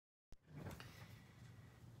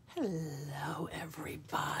Hello,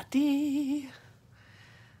 everybody.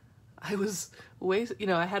 I was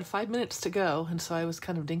I had 5 minutes to go, and so I was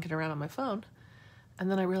kind of dinking around on my phone,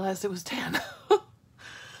 and then I realized it was 10.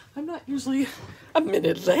 I'm not usually a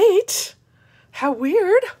minute late. How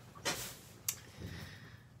weird.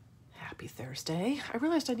 Happy Thursday. I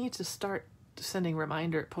realized I need to start posting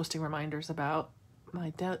reminders about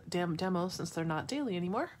my damn demos since they're not daily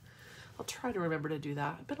anymore. I'll try to remember to do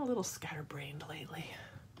that. I've been a little scatterbrained lately.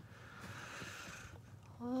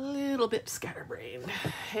 A little bit scatterbrained.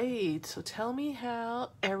 Hey, so tell me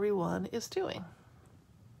how everyone is doing.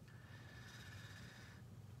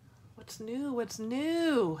 What's new? What's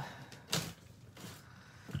new?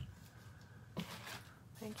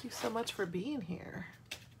 Thank you so much for being here.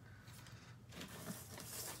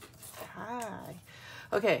 Hi.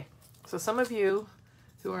 Okay, so some of you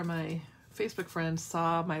who are my Facebook friends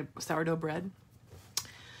saw my sourdough bread.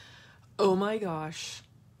 Oh my gosh,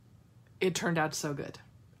 it turned out so good.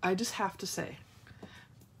 I just have to say,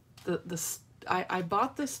 I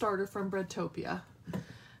bought the starter from Breadtopia,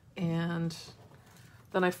 and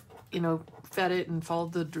then I fed it and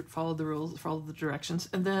followed the rules, followed the directions,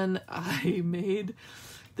 and then I made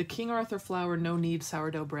the King Arthur flour no knead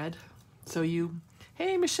sourdough bread.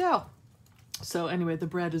 Hey Michelle. So anyway, the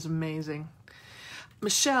bread is amazing.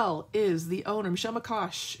 Michelle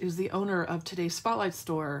McCosh is the owner of today's Spotlight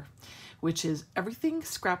store, which is Everything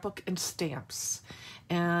Scrapbook and Stamps.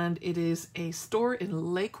 And it is a store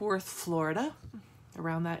in Lake Worth, Florida,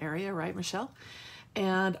 around that area, right, Michelle?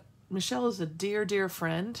 And Michelle is a dear, dear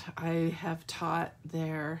friend. I have taught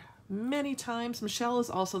there many times. Michelle is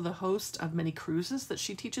also the host of many cruises that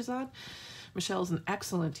she teaches on. Michelle is an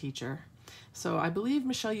excellent teacher. So I believe,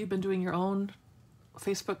 Michelle, you've been doing your own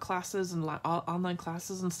Facebook classes and online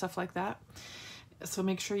classes and stuff like that. So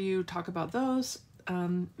make sure you talk about those.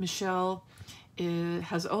 Michelle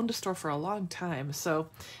has owned a store for a long time. So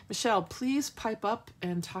Michelle, please pipe up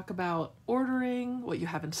and talk about ordering, what you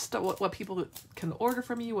have in stock, what people can order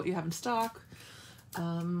from you, what you have in stock,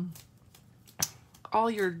 all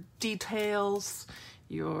your details,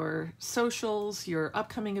 your socials, your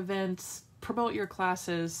upcoming events, promote your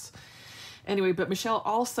classes. Anyway, but Michelle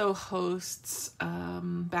also hosts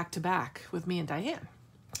Back to Back with me and Diane.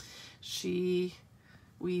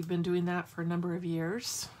 We've been doing that for a number of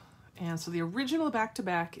years. And so the original Back to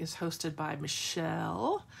Back is hosted by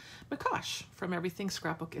Michelle McCosh from Everything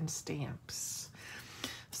Scrapbook and Stamps.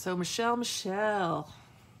 So Michelle,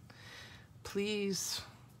 please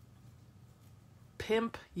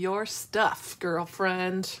pimp your stuff,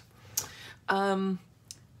 girlfriend.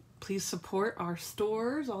 Please support our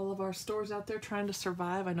stores, all of our stores out there trying to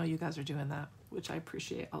survive. I know you guys are doing that, which I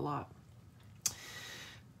appreciate a lot.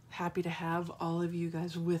 Happy to have all of you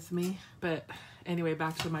guys with me. But anyway,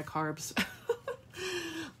 back to my carbs.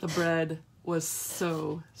 The bread was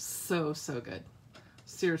so good.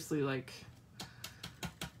 Seriously, like,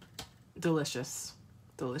 delicious.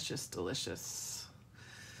 Delicious.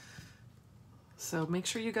 So make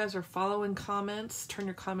sure you guys are following comments. Turn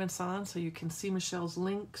your comments on so you can see Michelle's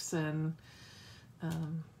links, and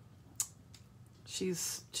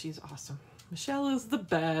she's awesome. Michelle is the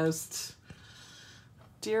best.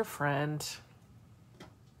 Dear friend.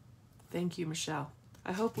 Thank you, Michelle.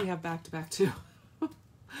 I hope we have Back to Back too.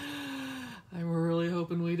 I'm really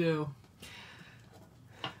hoping we do.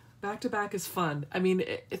 Back to Back is fun. I mean,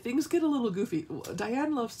 things get a little goofy.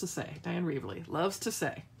 Diane Reevely loves to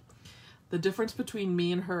say, the difference between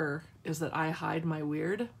me and her is that I hide my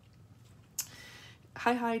weird.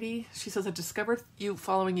 Hi, Heidi. She says, I discovered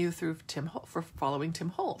following you through following Tim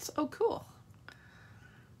Holtz. Oh, cool.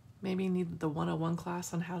 Maybe you need the 101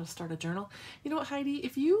 class on how to start a journal. You know what, Heidi?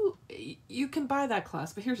 If you can buy that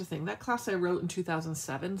class, but here's the thing. That class I wrote in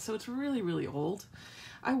 2007, so it's really, really old.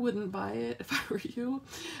 I wouldn't buy it if I were you.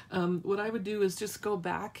 What I would do is just go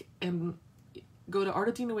back and go to Art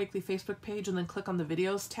of Dina Wakely Facebook page and then click on the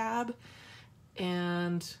videos tab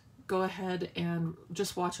and go ahead and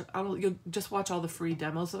just watch. You'll just watch all the free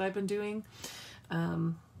demos that I've been doing.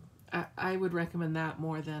 I would recommend that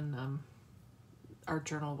more than Art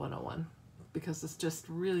Journal 101 because it's just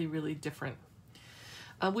really, really different.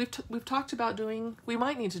 We've talked about we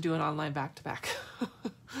might need to do an online back-to-back.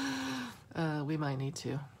 We might need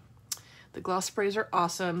to. The gloss sprays are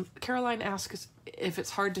awesome. Caroline asks if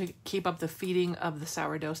it's hard to keep up the feeding of the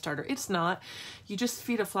sourdough starter. It's not. You just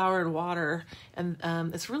feed it flour and water, and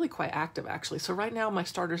it's really quite active, actually. So right now my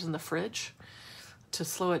starter's in the fridge to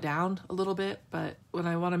slow it down a little bit, but when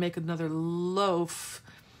I want to make another loaf,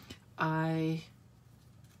 I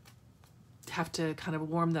have to kind of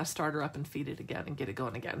warm that starter up and feed it again and get it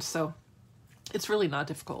going again. So it's really not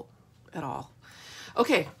difficult at all.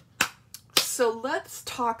 Okay, So let's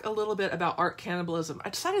talk a little bit about art cannibalism. I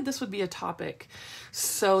decided this would be a topic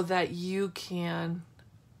so that you can,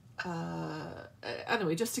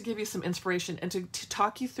 anyway, just to give you some inspiration and to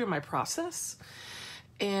talk you through my process.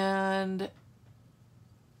 And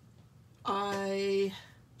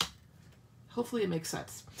hopefully it makes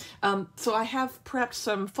sense. So I have prepped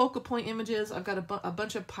some focal point images. I've got a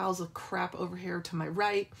bunch of piles of crap over here to my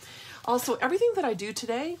right. Also, everything that I do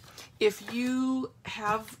today, if you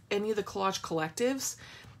have any of the collage collectives,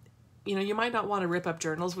 you know, you might not want to rip up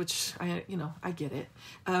journals, which I get it.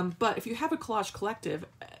 But if you have a collage collective,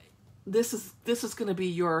 this is going to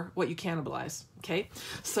be what you cannibalize. Okay.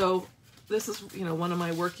 So this is, one of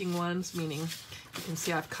my working ones, meaning you can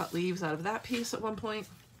see I've cut leaves out of that piece at one point.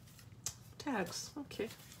 Tags. Okay.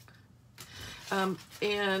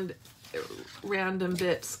 And random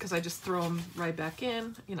bits, because I just throw them right back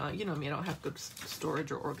in. You know me, I don't have good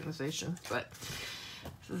storage or organization, but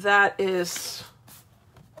that is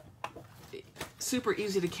super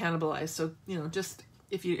easy to cannibalize. So, just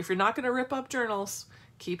if you're not going to rip up journals,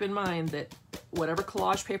 keep in mind that whatever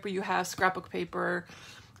collage paper you have, scrapbook paper,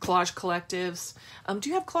 collage collectives. Do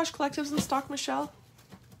you have collage collectives in stock, Michelle?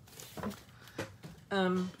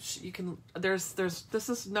 You can, this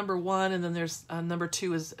is number 1, and then there's number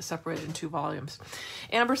 2 is separated in 2 volumes.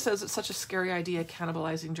 Amber says it's such a scary idea,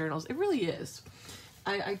 cannibalizing journals. It really is.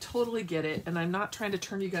 I totally get it, and I'm not trying to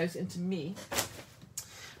turn you guys into me,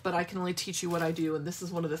 but I can only teach you what I do, and this is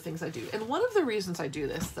one of the things I do. And one of the reasons I do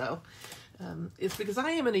this, though, is because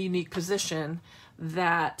I am in a unique position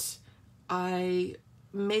that I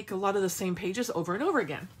make a lot of the same pages over and over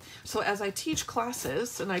again. So as I teach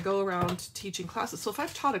classes and I go around teaching classes, so if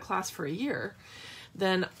I've taught a class for a year,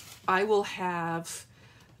 then I will have,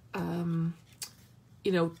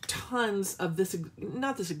 tons of this,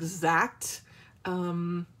 not this exact,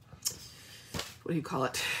 what do you call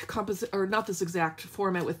it? Or not this exact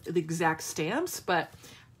format with the exact stamps, but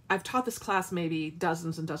I've taught this class maybe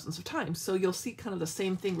dozens and dozens of times. So you'll see kind of the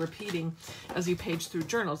same thing repeating as you page through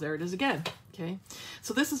journals. There it is again. Okay.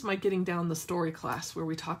 So this is my Getting Down the Story class where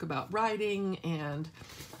we talk about writing and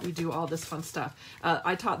we do all this fun stuff.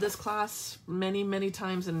 I taught this class many, many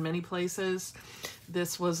times in many places.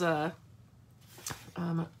 This was a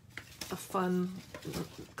fun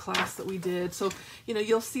class that we did. So,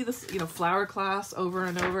 you'll see this, flower class over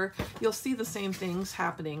and over. You'll see the same things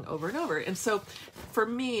happening over and over. And so for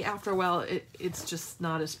me, after a while, it's just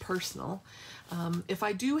not as personal. If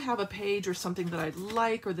I do have a page or something that I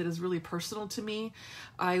like or that is really personal to me,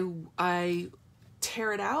 I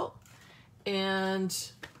tear it out and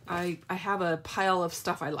I have a pile of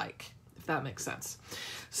stuff I like, if that makes sense.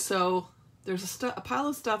 So there's a pile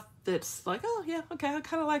of stuff that's like, oh yeah, okay, I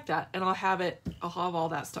kind of like that, and I'll have all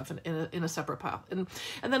that stuff in a separate pile, and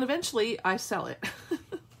then eventually I sell it.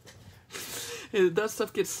 That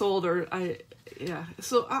stuff gets sold, or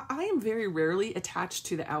So I am very rarely attached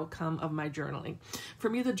to the outcome of my journaling. For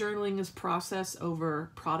me, the journaling is process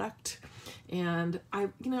over product, and I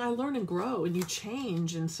learn and grow, and you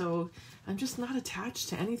change, and so I'm just not attached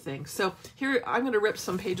to anything. So here, I'm going to rip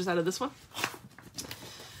some pages out of this one.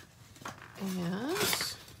 And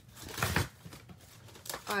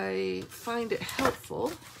I find it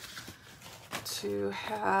helpful to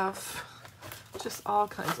have just all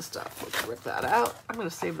kinds of stuff. Let's rip that out. I'm going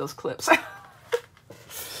to save those clips.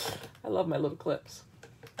 I love my little clips.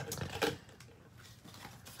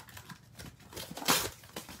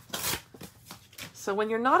 So when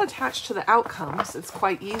you're not attached to the outcomes, it's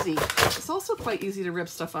quite easy. It's also quite easy to rip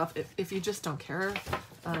stuff up if you just don't care.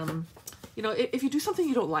 If you do something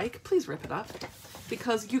you don't like, please rip it up,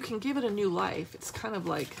 because you can give it a new life. It's kind of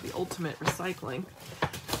like the ultimate recycling.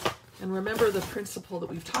 And remember the principle that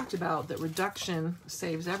we've talked about, that reduction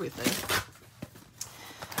saves everything.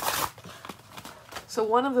 So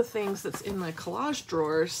one of the things that's in my collage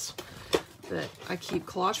drawers that I keep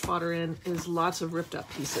collage fodder in is lots of ripped up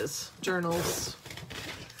pieces, journals,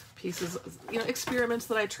 pieces, experiments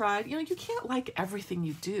that I tried. You can't like everything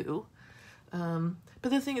you do. But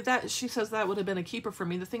the thing that she says that would have been a keeper for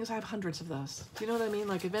me. The thing is, I have hundreds of those. Do you know what I mean?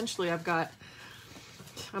 Like eventually I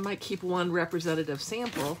might keep one representative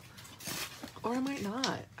sample, or I might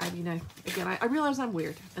not. I realize I'm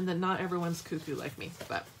weird and that not everyone's cuckoo like me.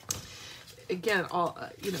 But again,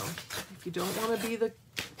 if you don't want to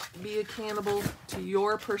be a cannibal to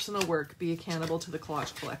your personal work, be a cannibal to the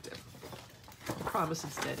collage collective. I promise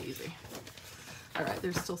it's dead easy. All right,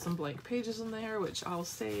 there's still some blank pages in there, which I'll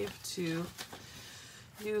save to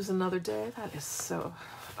use another day. That is so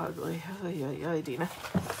ugly. Ay, Dina.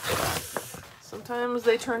 Sometimes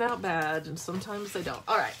they turn out bad, and sometimes they don't.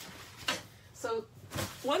 All right. So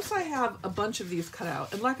once I have a bunch of these cut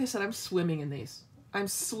out, and like I said, I'm swimming in these. I'm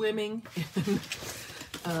swimming in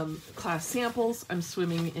class samples. I'm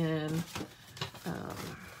swimming in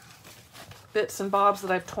bits and bobs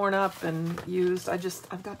that I've torn up and used.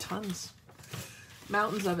 I've got tons,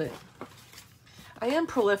 mountains of it. I am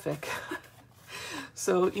prolific.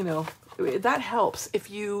 So, you know, that helps. If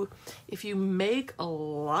you make a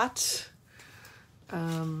lot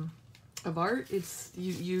of art, it's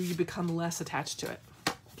you become less attached to it.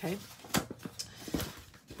 Okay.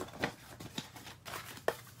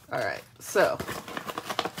 All right. So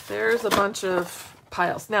there's a bunch of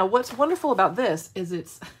piles. Now, what's wonderful about this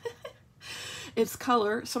is it's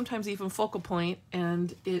color, sometimes even focal point,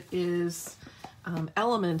 and it is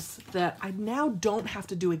elements that I now don't have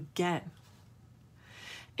to do again.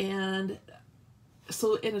 And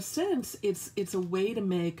so in a sense, it's a way to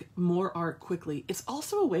make more art quickly. It's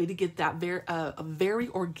also a way to get that a very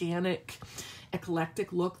organic,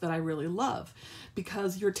 eclectic look that I really love,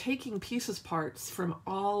 because you're taking parts from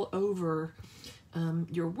all over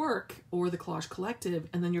your work or the collage collective,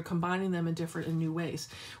 and then you're combining them in different and new ways,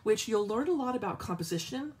 which you'll learn a lot about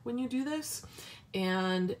composition when you do this,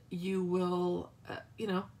 and you will, you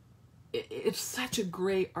know, it's such a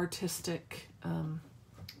great artistic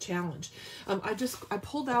challenge. I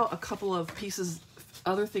pulled out a couple of pieces,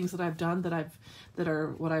 other things that I've done that are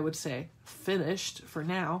what I would say finished for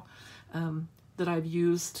now, that I've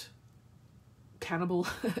used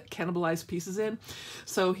cannibalized pieces in.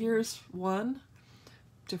 So here's one,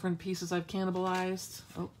 different pieces I've cannibalized.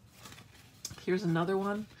 Oh, here's another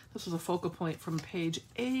one. This was a focal point from a page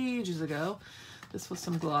ages ago. This was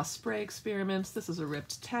some gloss spray experiments. This is a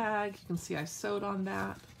ripped tag. You can see I sewed on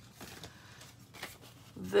that.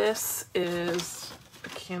 This is a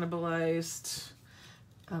cannibalized,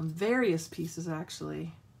 various pieces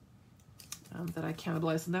actually, that I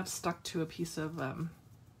cannibalized, and that's stuck to a piece of, what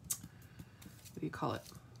do you call it?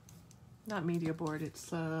 Not media board,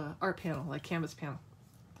 it's art panel, like canvas panel,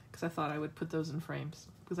 because I thought I would put those in frames,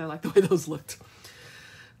 because I like the way those looked.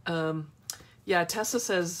 Yeah, Tessa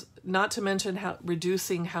says, not to mention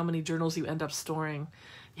reducing how many journals you end up storing.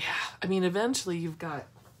 Yeah, I mean, eventually you've got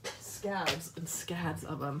scads and scads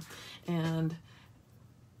of them, and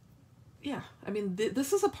yeah, I mean,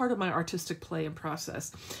 this is a part of my artistic play and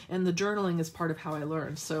process, and the journaling is part of how I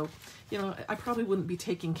learn. So, you know, I probably wouldn't be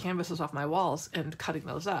taking canvases off my walls and cutting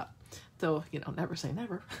those up, though, you know, never say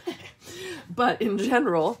never. But in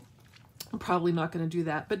general, I'm probably not going to do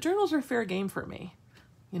that. But journals are fair game for me,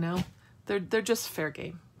 you know, they're just fair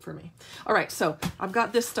game for me. All right, so I've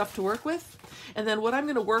got this stuff to work with, and then what I'm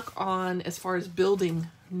going to work on as far as building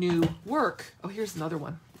new work. Oh, here's another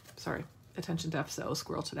one. Sorry, attention deficit. Oh,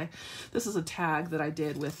 squirrel today. This is a tag that I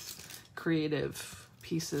did with creative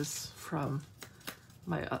pieces from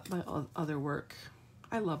my other work.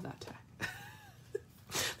 I love that tag.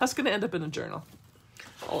 That's going to end up in a journal.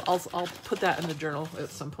 I'll put that in the journal at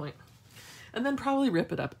some point, and then probably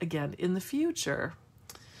rip it up again in the future.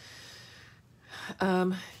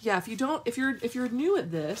 Yeah, if you're new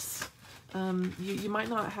at this, you might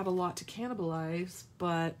not have a lot to cannibalize,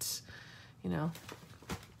 but you know,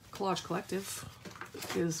 Collage Collective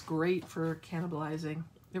is great for cannibalizing.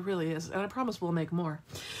 It really is, and I promise we'll make more.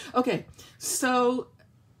 Okay, so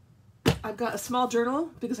I've got a small journal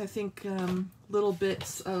because I think little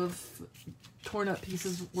bits of torn up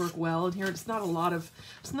pieces work well in here. It's not a lot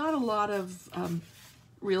of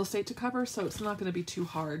real estate to cover, so it's not going to be too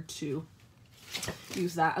hard to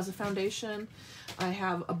use that as a foundation. I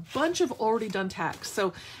have a bunch of already done tags.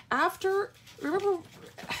 So remember,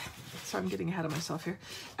 sorry, I'm getting ahead of myself here.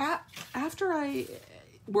 After I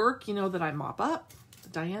work, you know, that I mop up.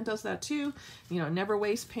 Diane does that too. You know, never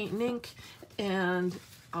waste paint and ink, and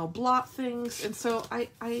I'll blot things. And so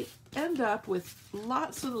I end up with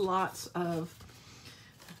lots and lots of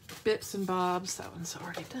bits and bobs. That one's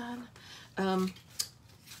already done.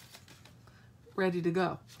 Ready to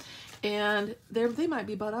go. And they might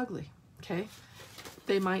be butt ugly, okay?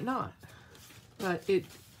 They might not, but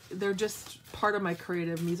they're just part of my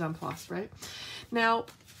creative mise en place, right? Now,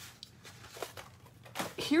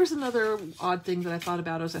 here's another odd thing that I thought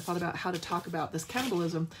about as I thought about how to talk about this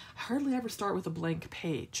cannibalism. I hardly ever start with a blank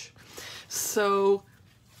page. So,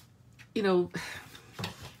 you know,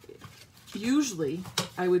 usually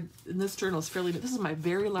I would, and this journal is this is my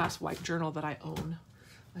very last white journal that I own.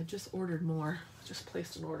 I just ordered more, just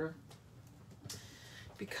placed an order.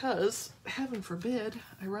 Because, heaven forbid,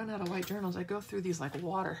 I run out of white journals. I go through these like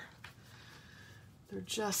water. They're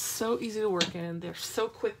just so easy to work in. They're so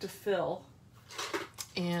quick to fill.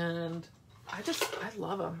 And I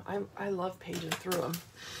love them. I love paging through them.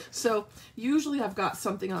 So usually I've got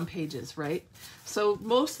something on pages, right? So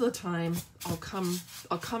most of the time I'll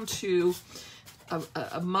come to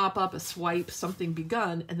a mop up, a swipe, something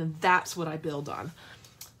begun, and then that's what I build on.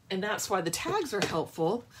 And that's why the tags are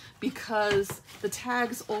helpful, because the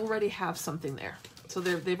tags already have something there. So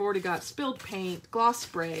they've already got spilled paint, gloss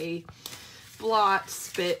spray, blot,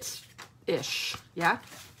 spit-ish. Yeah?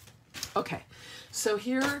 Okay. So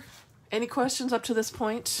here, any questions up to this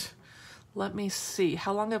point? Let me see.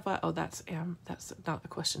 How long have I... Oh, that's not a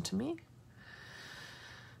question to me.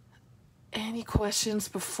 Any questions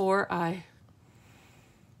before I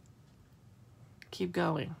keep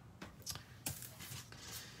going?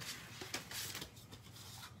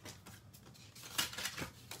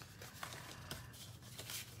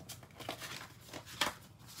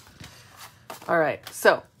 All right,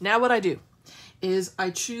 so now what I do is I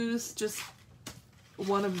choose just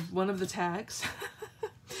one of the tags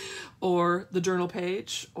or the journal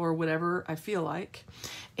page or whatever I feel like,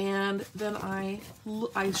 and then I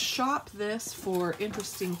shop this for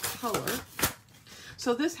interesting color.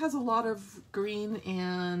 So this has a lot of green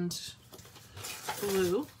and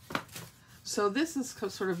blue. So this is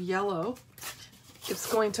sort of yellow. It's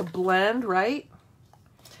going to blend, right?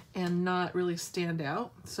 And not really stand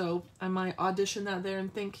out. So I might audition that there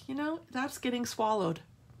and think, you know, that's getting swallowed,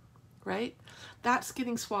 right? That's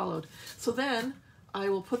getting swallowed. So then I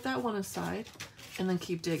will put that one aside and then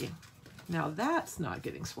keep digging. Now that's not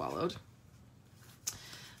getting swallowed.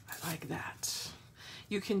 I like that.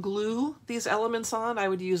 You can glue these elements on. I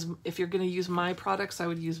would use, if you're going to use my products, I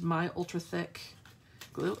would use my ultra thick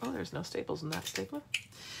glue. Oh, there's no staples in that stapler.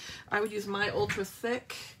 I would use my ultra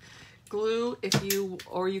thick glue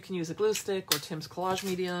or you can use a glue stick or Tim's Collage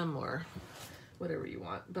Medium or whatever you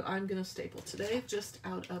want. But I'm going to staple today just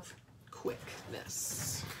out of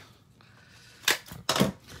quickness.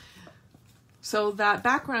 So that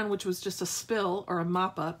background, which was just a spill or a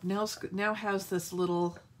mop up, now has this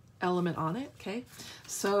little element on it. Okay,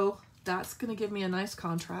 so that's going to give me a nice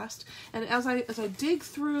contrast. And as I dig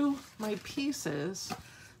through my pieces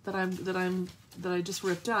that I just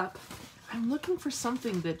ripped up, I'm looking for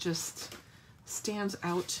something that just stands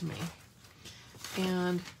out to me.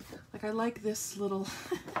 And like, I like this little,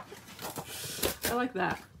 I like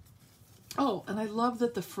that. Oh, and I love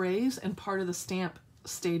that the phrase and part of the stamp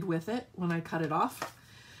stayed with it when I cut it off.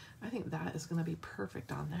 I think that is going to be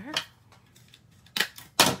perfect on there.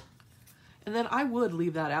 And then I would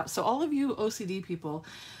leave that out. So all of you OCD people,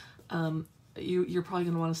 you're probably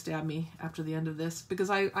going to want to stab me after the end of this, because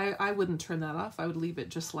I wouldn't turn that off. I would leave it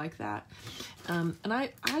just like that. And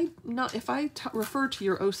if I refer to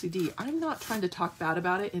your OCD, I'm not trying to talk bad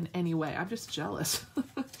about it in any way. I'm just jealous.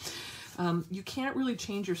 You can't really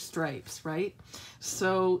change your stripes, right?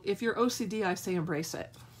 So if you're OCD, I say embrace it.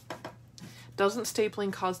 Doesn't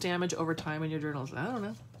stapling cause damage over time in your journals? I don't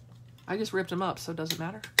know. I just ripped them up, so it doesn't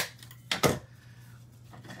matter.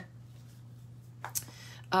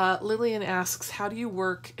 Lillian asks, how do you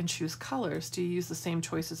work and choose colors? Do you use the same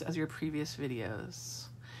choices as your previous videos?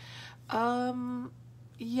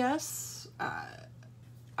 Yes.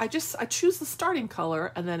 I choose the starting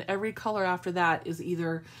color, and then every color after that is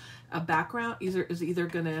either a background, is either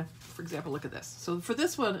gonna, for example, look at this. So for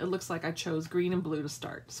this one, it looks like I chose green and blue to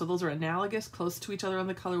start. So those are analogous, close to each other on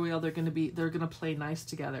the color wheel. They're gonna play nice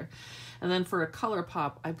together. And then for a color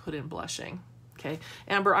pop, I put in blushing. Okay,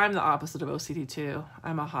 Amber, I'm the opposite of OCD too.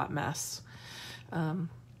 I'm a hot mess.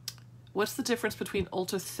 What's the difference between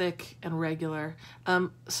ultra thick and regular?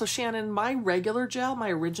 So Shannon, my regular gel, my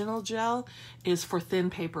original gel, is for thin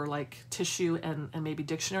paper like tissue and maybe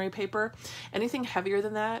dictionary paper. Anything heavier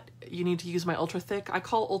than that, you need to use my ultra thick. I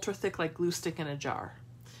call ultra thick like glue stick in a jar.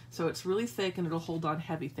 So it's really thick and it'll hold on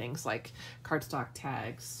heavy things like cardstock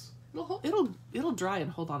tags. It'll dry and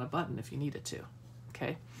hold on a button if you need it to.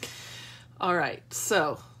 Okay. All right,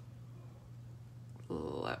 so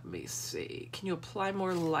let me see. Can you apply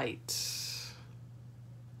more light?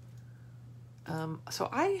 So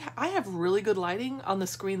I have really good lighting on the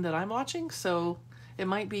screen that I'm watching, so it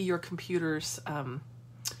might be your computer's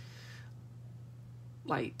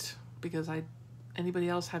light, because anybody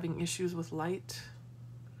else having issues with light?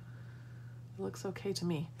 It looks okay to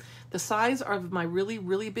me. The size of my really,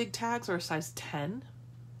 really big tags are a size 10.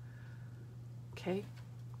 Okay.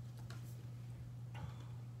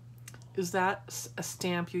 Is that a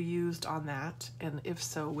stamp you used on that? And if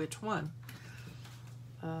so, which one?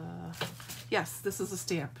 Yes, this is a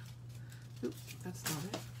stamp. Oops, that's not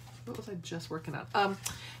it. What was I just working on?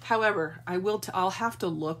 However, I'll have to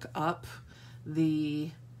look up the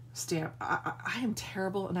stamp. I am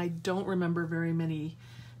terrible, and I don't remember very many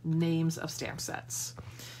names of stamp sets.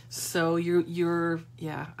 So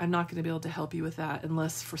yeah, I'm not going to be able to help you with that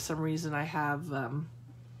unless for some reason I happen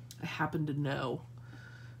to know.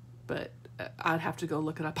 But I'd have to go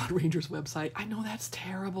look it up on Ranger's website. I know that's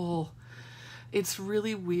terrible. It's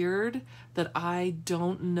really weird that I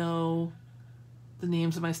don't know the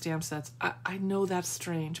names of my stamp sets. I know that's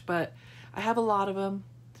strange, but I have a lot of them,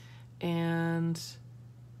 and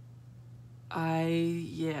I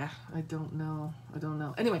don't know.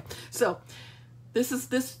 Anyway, so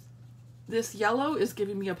this yellow is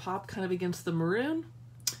giving me a pop kind of against the maroon.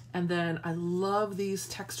 And then I love these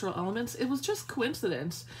textural elements. It was just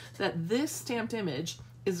coincidence that this stamped image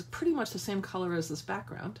is pretty much the same color as this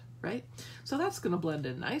background, right? So that's gonna blend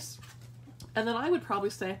in nice. And then I would probably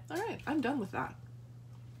say, all right, I'm done with that.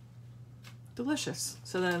 Delicious.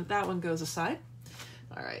 So then that one goes aside.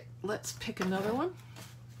 All right, let's pick another one.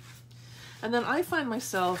 And then I find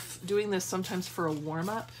myself doing this sometimes for a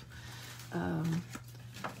warm-up. I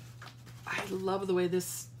love the way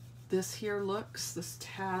this here looks, this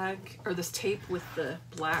tag, or this tape with the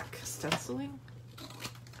black stenciling.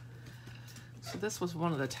 So this was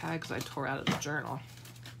one of the tags I tore out of the journal.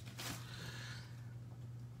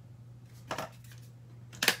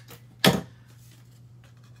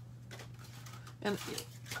 And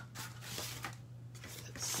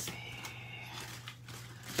let's see,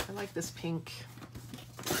 I like this pink.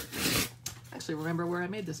 Actually, remember where I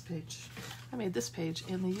made this page. I made this page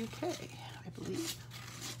in the UK, I believe.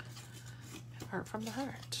 Heart from the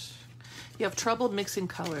Heart. You have trouble mixing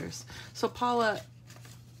colors. So Paula,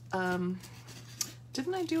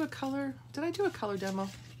 didn't I do a color? Did I do a color demo?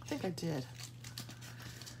 I think I did.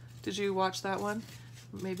 Did you watch that one?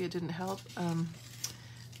 Maybe it didn't help. The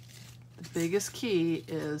biggest key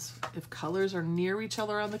is if colors are near each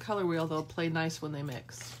other on the color wheel, they'll play nice when they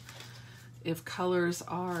mix. If colors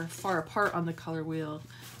are far apart on the color wheel,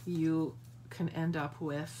 you can end up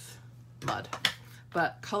with mud.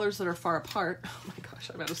 But colors that are far apart, oh my gosh,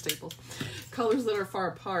 I'm out of staples. Colors that are far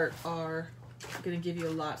apart are going to give you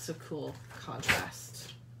lots of cool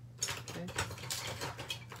contrast. Okay,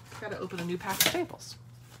 got to open a new pack of staples.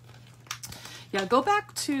 Yeah, go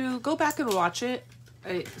back and watch it.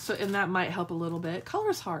 And that might help a little bit.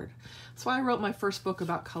 Color is hard. That's why I wrote my first book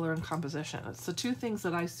about color and composition. It's the two things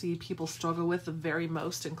that I see people struggle with the very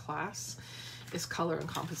most in class is color and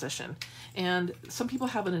composition. And some people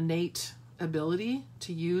have an innate ability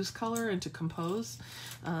to use color and to compose,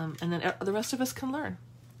 and then the rest of us can learn.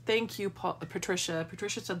 Thank you, Patricia.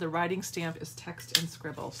 Patricia said the writing stamp is text and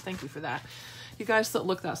scribbles. Thank you for that. You guys that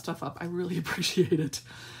look that stuff up, I really appreciate it.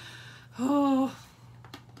 Oh.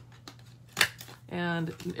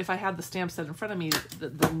 And if I had the stamp set in front of me,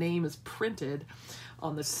 the name is printed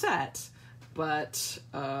on the set, but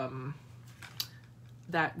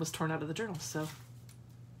that was torn out of the journal, so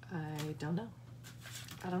I don't know.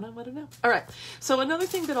 I don't know what to do. All right, so another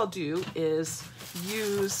thing that I'll do is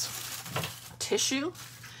use tissue.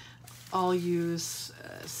 I'll use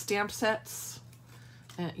stamp sets,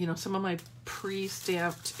 and you know, some of my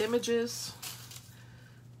pre-stamped images,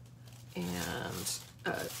 and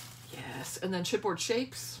yes, and then chipboard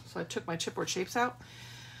shapes. So I took my chipboard shapes out.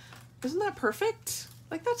 Isn't that perfect?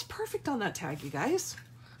 Like, that's perfect on that tag, you guys.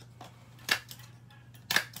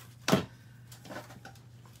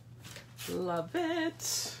 Love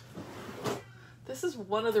it. This is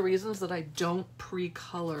one of the reasons that I don't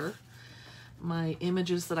pre-color my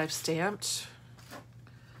images that I've stamped.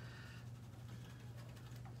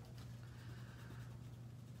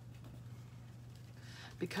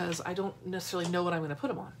 Because I don't necessarily know what I'm going to put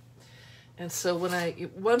them on. And so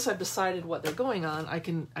once I've decided what they're going on, I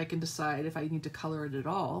can decide if I need to color it at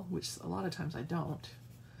all, which a lot of times I don't.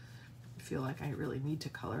 I feel like I really need to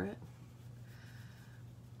color it.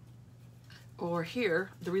 Or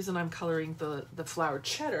here, the reason I'm coloring the flowered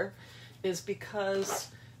cheddar is because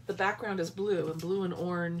the background is blue, and blue and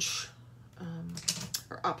orange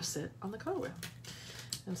are opposite on the color wheel.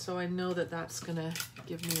 And so I know that that's gonna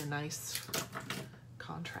give me a nice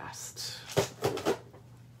contrast.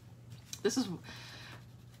 This is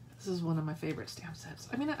one of my favorite stamp sets.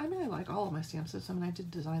 I mean, I like all of my stamp sets. I mean, I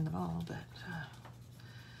did design them all, but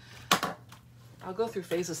I'll go through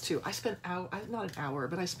phases too. I spent not an hour,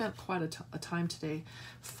 but I spent quite a time today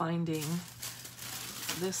finding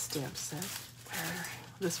this stamp set.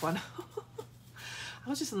 This one. I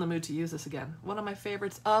was just in the mood to use this again. One of my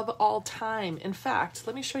favorites of all time. In fact,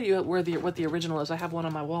 let me show you what the original is. I have one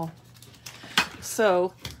on my wall.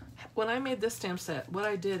 So when I made this stamp set, what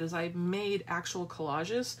I did is I made actual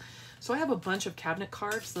collages. So I have a bunch of cabinet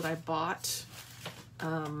cards that I bought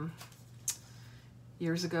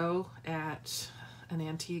years ago at an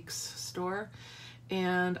antiques store,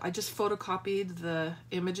 and I just photocopied the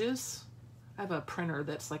images. I have a printer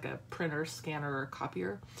that's like a printer, scanner, or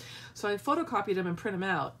copier. So I photocopied them and print them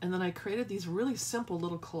out, and then I created these really simple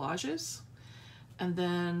little collages. And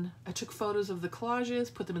then I took photos of the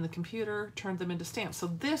collages, put them in the computer, turned them into stamps. So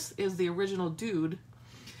this is the original dude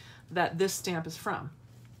that this stamp is from.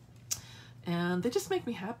 And they just make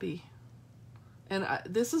me happy. And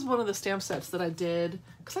this is one of the stamp sets that I did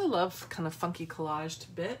because I love kind of funky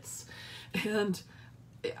collaged bits. And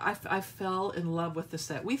I fell in love with the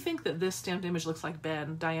set. We think that this stamped image looks like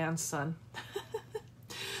Ben, Diane's son.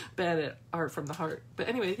 Ben at Art from the Heart. But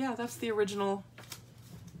anyway, yeah, that's the original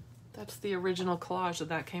collage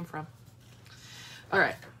that came from. All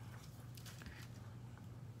right.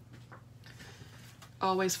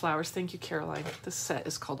 Always Flowers. Thank you, Caroline. This set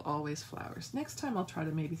is called Always Flowers. Next time I'll try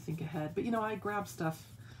to maybe think ahead. But you know, I grab stuff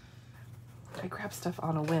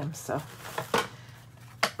on a whim, so.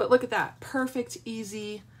 But look at that. Perfect,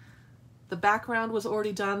 easy. The background was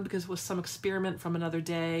already done because it was some experiment from another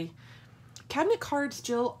day. Cabinet cards,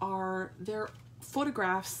 Jill, they're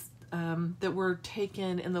photographs that were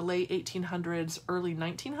taken in the late 1800s, early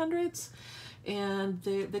 1900s. And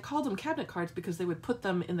they called them cabinet cards because they would put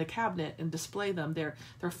them in the cabinet and display them. They're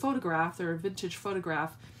a photograph, they're a vintage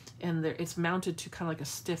photograph, and it's mounted to kind of like a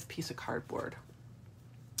stiff piece of cardboard.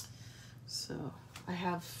 So I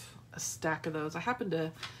have a stack of those. I happened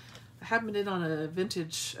in on an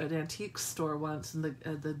antique store once, and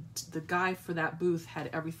the guy for that booth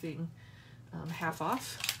had everything half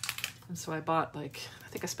off. And so I bought, I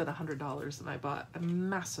think I spent $100, and I bought a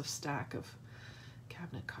massive stack of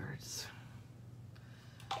cabinet cards.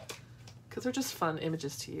 Because they're just fun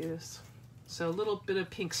images to use. So a little bit of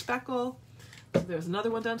pink speckle. There's another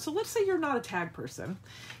one done. So let's say you're not a tag person.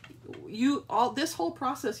 This whole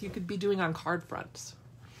process you could be doing on card fronts.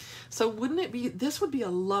 So wouldn't it be, this would be a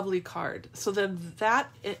lovely card. So then that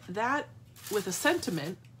with a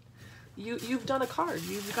sentiment, you've done a card.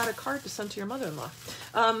 You've got a card to send to your mother-in-law.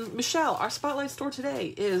 Michelle, our spotlight store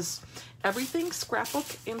today is Everything Scrapbook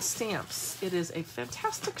and Stamps. It is a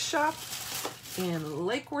fantastic shop in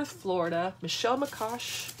Lake Worth, Florida. Michelle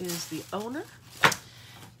McCosh is the owner.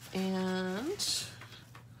 And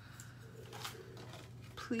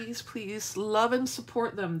please, please love and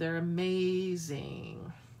support them. They're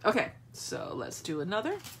amazing. Okay, so let's do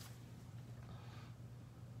another.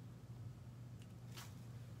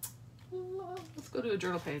 Let's go to a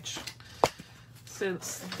journal page.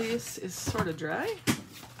 Since this is sort of dry.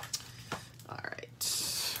 All right.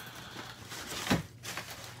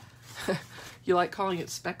 You like calling it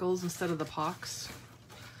speckles instead of the pox?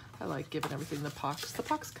 I like giving everything the pox. The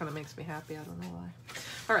pox kind of makes me happy. I don't know why.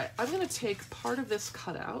 All right, I'm going to take part of this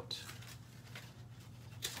cutout.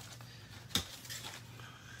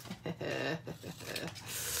 And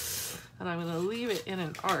I'm going to leave it in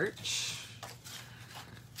an arch.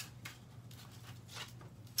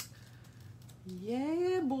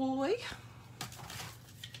 Yeah, boy.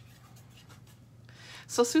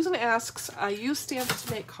 So Susan asks, I use stamps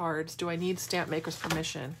to make cards. Do I need stamp maker's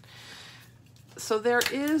permission? So there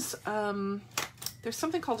is, there's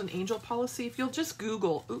something called an angel policy. If you'll just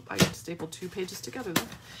Google, I stapled 2 pages together.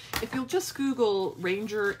 If you'll just Google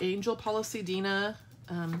Ranger Angel Policy Dina,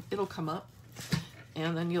 it'll come up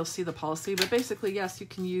and then you'll see the policy. But basically, yes, you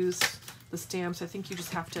can use the stamps. I think you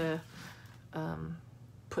just have to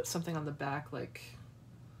put something on the back, like,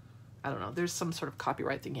 I don't know, there's some sort of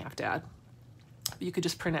copyright thing you have to add. You could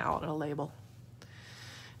just print it out on a label.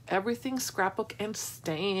 Everything Scrapbook and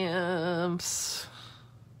Stamps.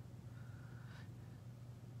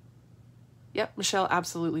 Yep, Michelle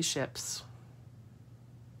absolutely ships.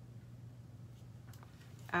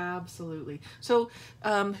 Absolutely. So,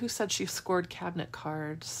 who said she scored cabinet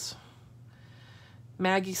cards?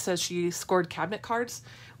 Maggie says she scored cabinet cards.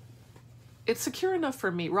 It's secure enough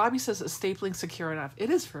for me. Robbie says it's stapling secure enough. It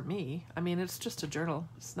is for me. I mean, it's just a journal.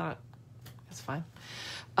 It's not, it's fine.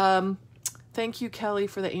 Thank you, Kelly,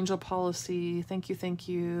 for the angel policy. Thank you, thank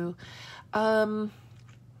you. There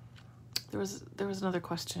was another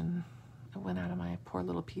question. It went out of my poor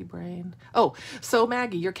little pea brain. Oh, so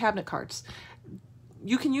Maggie, your cabinet cards.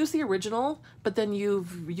 You can use the original, but then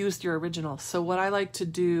you've used your original. So what I like to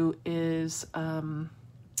do is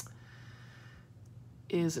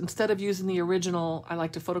instead of using the original, I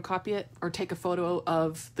like to photocopy it or take a photo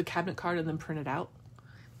of the cabinet card and then print it out.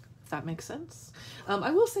 If that makes sense.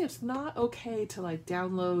 I will say it's not okay to like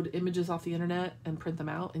download images off the internet and print them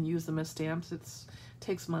out and use them as stamps. It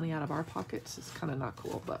takes money out of our pockets. It's kind of not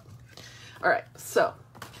cool, but all right. So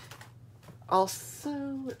also,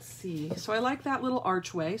 let's see. So I like that little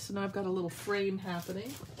archway. So now I've got a little frame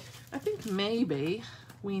happening. I think maybe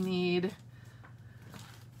we need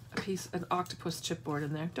an octopus chipboard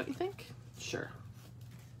in there, don't you think? Sure.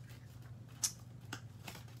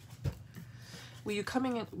 Will you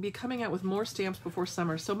be coming out with more stamps before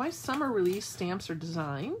summer? So my summer release stamps are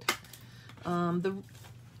designed.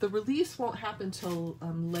 The release won't happen till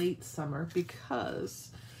late summer because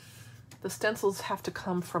the stencils have to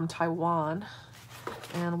come from Taiwan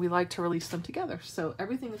and we like to release them together. So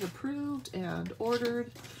everything is approved and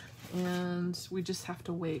ordered and we just have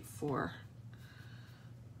to wait for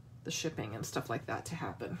the shipping and stuff like that to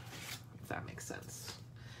happen, if that makes sense.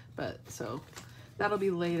 But so that'll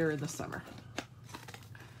be later in the summer.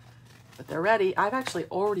 But they're ready. I've actually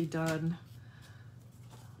already done,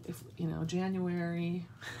 if you know, January.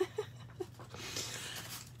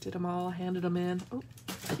 Did them all, handed them in. Oh,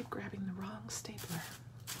 I keep grabbing the wrong stapler.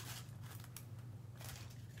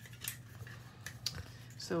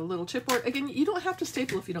 So a little chipboard. Again, you don't have to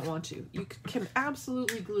staple if you don't want to. You can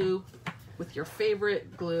absolutely glue with your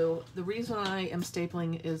favorite glue. The reason I am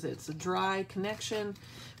stapling is it's a dry connection,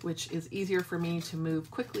 which is easier for me to move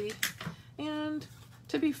quickly. And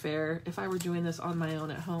to be fair, if I were doing this on my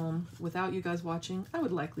own at home without you guys watching, I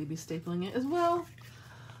would likely be stapling it as well.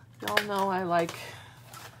 Y'all know I like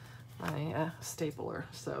my stapler.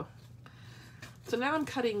 So now I'm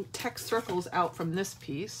cutting text circles out from this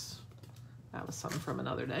piece. That was something from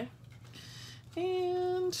another day.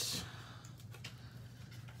 And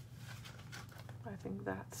I think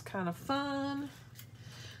that's kind of fun.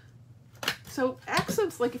 So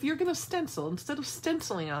accents, like if you're gonna stencil, instead of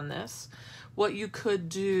stenciling on this, what you could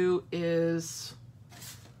do is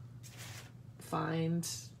find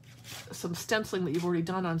some stenciling that you've already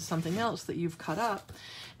done on something else that you've cut up.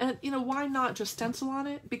 And, you know, why not just stencil on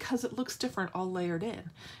it? Because it looks different all layered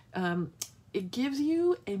in. It gives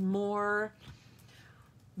you a more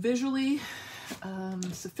visually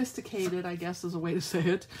sophisticated, I guess is a way to say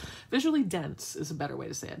it. Visually dense is a better way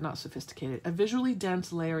to say it, not sophisticated. A visually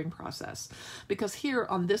dense layering process. Because here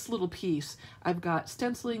on this little piece, I've got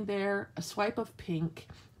stenciling there, a swipe of pink,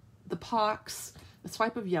 the pox, a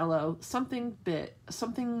swipe of yellow, something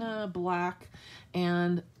black,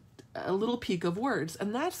 and a little peak of words.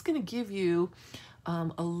 And that's going to give you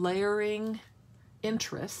a layering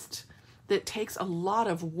interest that takes a lot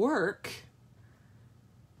of work,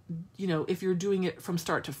 you know, if you're doing it from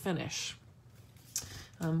start to finish.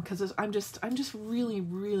 Because I'm just really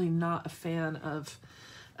not a fan of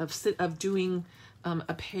doing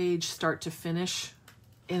a page start to finish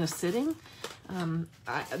in a sitting.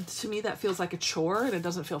 To me, that feels like a chore and it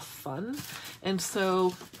doesn't feel fun. And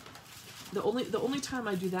so the only time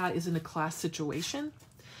I do that is in a class situation,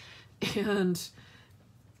 and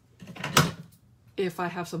if I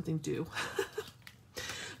have something due.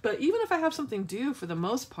 But even if I have something due, for the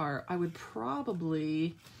most part, I would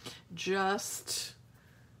probably just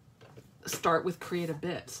start with creative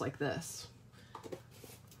bits like this.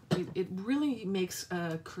 It really makes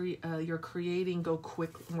your creating go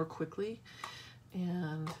more quickly.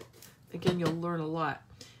 And again, you'll learn a lot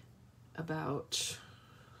about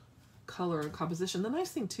color and composition. The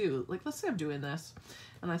nice thing too, like let's say I'm doing this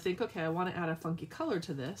and I think, okay, I want to add a funky color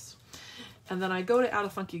to this. And then I go to add a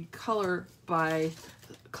funky color by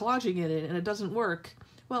collaging it in and it doesn't work.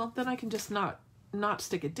 Well, then I can just not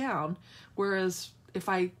stick it down. Whereas if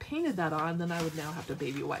I painted that on, then I would now have to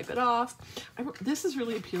baby wipe it off. This is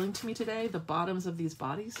really appealing to me today, the bottoms of these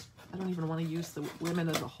bodies. I don't even want to use the women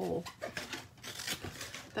as a whole.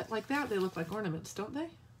 Like that, they look like ornaments, don't they?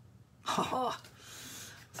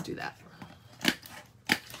 Let's do that.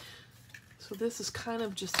 So this is kind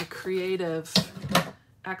of just a creative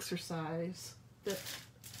exercise that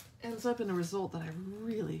ends up in a result that I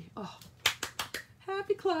really,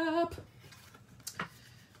 happy clap.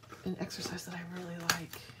 An exercise that I really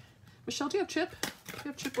like. Michelle, do you have chip? Do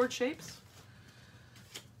you have chipboard shapes?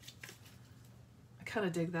 I kind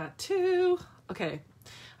of dig that too. Okay,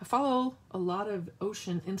 I follow a lot of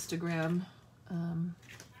ocean Instagram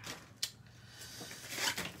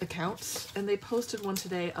accounts, and they posted one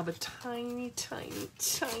today of a tiny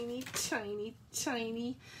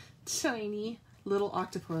little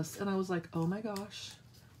octopus, and I was like, oh my gosh,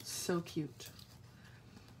 so cute.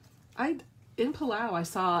 In Palau, I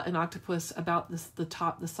saw an octopus about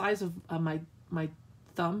the size of my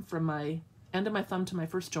thumb, from my end of my thumb to my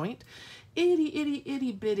first joint.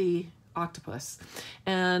 Itty bitty octopus.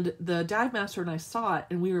 And the dive master and I saw it,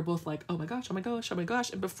 and we were both like, oh my gosh, oh my gosh, oh my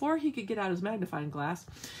gosh. And before he could get out his magnifying glass,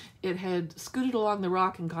 it had scooted along the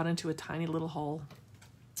rock and got into a tiny little hole.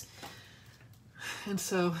 And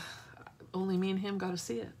so only me and him got to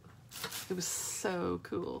see it. It was so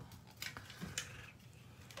cool.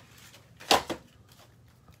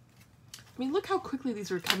 I mean, look how quickly these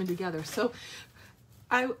are coming together. So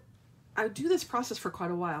I do this process for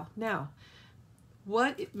quite a while. Now,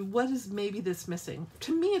 what is maybe this missing?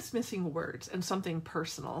 To me, it's missing words and something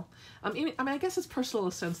personal. I mean, I guess it's personal in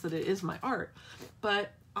the sense that it is my art,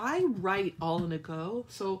 but I write all in a go.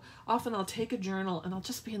 So often I'll take a journal and I'll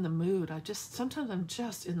just be in the mood. Sometimes I'm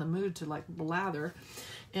just in the mood to like blather.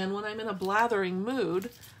 And when I'm in a blathering mood,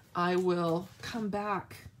 I will come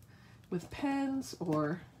back with pens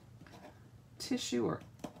or tissue or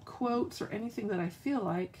quotes or anything that I feel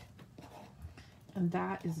like. And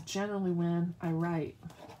that is generally when I write.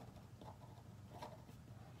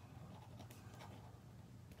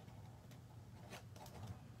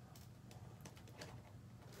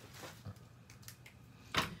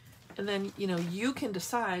 And then, you know, you can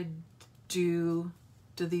decide, do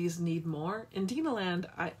these need more? In Dina Land,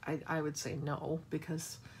 I would say no,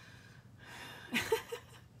 because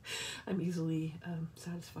I'm easily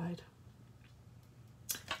satisfied.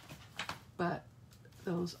 But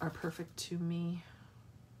those are perfect to me.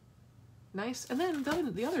 Nice. And then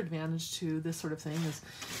the other advantage to this sort of thing is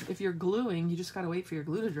if you're gluing, you just got to wait for your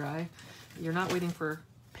glue to dry. You're not waiting for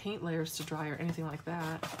paint layers to dry or anything like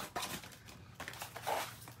that.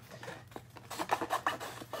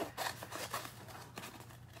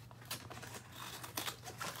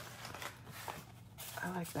 I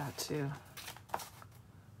like that too.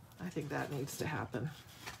 I think that needs to happen.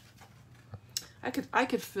 I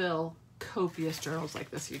could fill copious journals like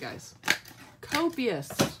this, you guys. Copious.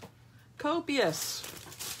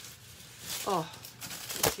 Oh,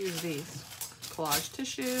 let's use these. Collage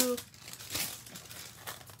tissue.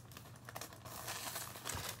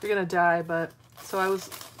 You're gonna die, but so I was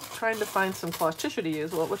trying to find some collage tissue to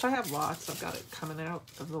use, well, which I have lots. I've got it coming out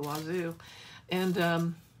of the wazoo.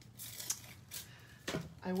 And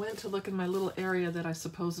I went to look in my little area that I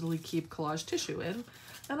supposedly keep collage tissue in,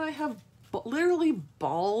 and I have literally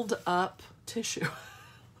balled up tissue.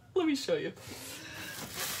 Let me show you.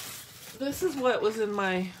 This is what was in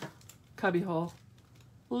my cubbyhole.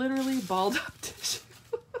 Literally balled up tissue.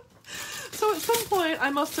 So at some point,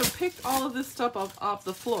 I must have picked all of this stuff off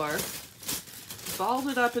the floor, balled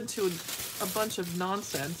it up into a bunch of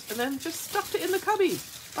nonsense, and then just stuffed it in the cubby.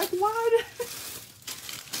 Like, why?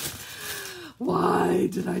 Why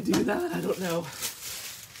did I do that? I don't know.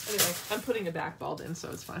 Anyway, I'm putting it back balled in, so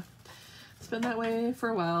it's fine. It's been that way for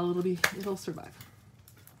a while. It'll survive.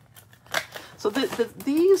 So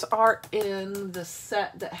these are in the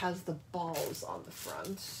set that has the balls on the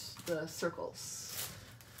front, the circles.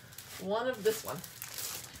 This one.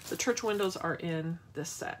 The church windows are in this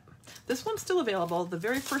set. This one's still available. The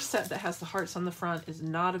very first set that has the hearts on the front is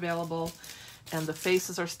not available, and the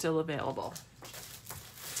faces are still available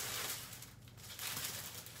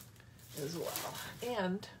as well.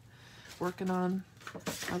 And working on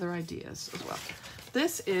other ideas as well.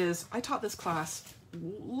 I taught this class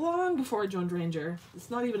long before I joined Ranger. It's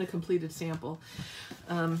not even a completed sample.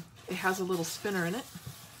 It has a little spinner in it.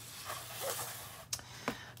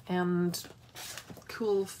 And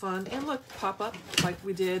cool, fun, and look, pop up like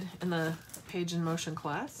we did in the Page in Motion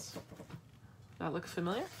class. That looks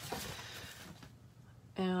familiar.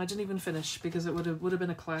 And I didn't even finish because it would have been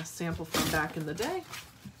a class sample from back in the day.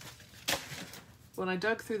 When I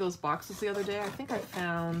dug through those boxes the other day, I think I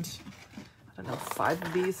found, I don't know, 5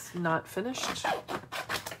 of these not finished. And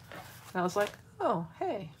I was like, oh,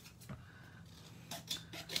 hey.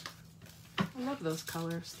 I love those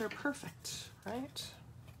colors. They're perfect, right?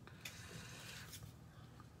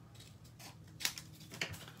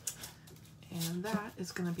 And that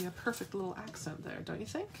is going to be a perfect little accent there, don't you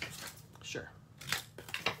think? Sure.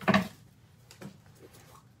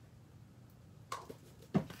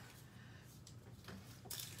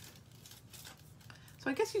 So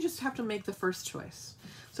I guess you just have to make the first choice.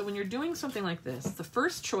 So when you're doing something like this, the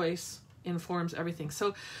first choice informs everything.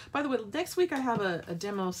 So by the way, next week I have a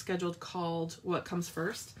demo scheduled called What Comes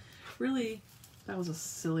First. Really, that was a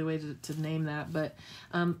silly way to name that, but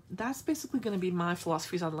that's basically going to be my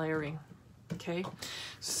philosophies on layering. Okay,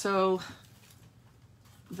 so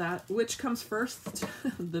that, which comes first,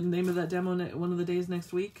 the name of that demo, one of the days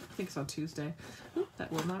next week, I think it's on Tuesday. Ooh,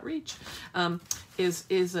 that will not reach.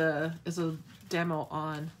 Is a demo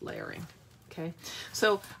on layering. Okay,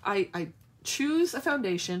 so I choose a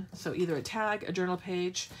foundation, so either a tag, a journal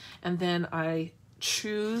page, and then I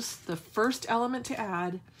choose the first element to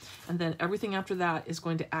add, and then everything after that is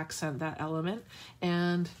going to accent that element,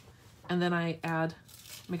 and then I add,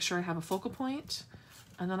 make sure I have a focal point,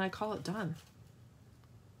 and then I call it done.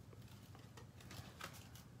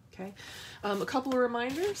 Okay, a couple of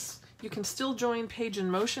reminders. You can still join Page in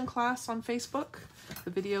Motion class on Facebook.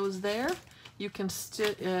 The video is there. You can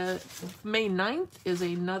still, May 9th is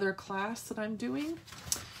another class that I'm doing.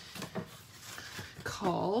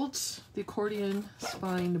 called The Accordion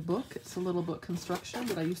Spined Book. It's a little book construction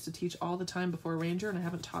that I used to teach all the time before Ranger, and I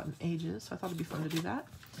haven't taught in ages, so I thought it'd be fun to do that.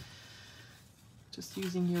 Just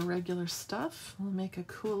using your regular stuff. We'll make a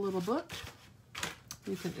cool little book.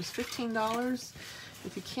 You can, it's $15.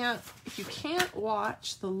 If you can't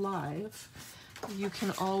watch the live, you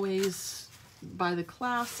can always buy the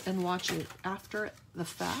class and watch it after the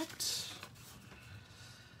fact.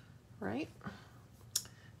 Right?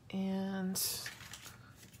 And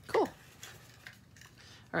cool.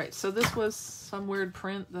 All right, so this was some weird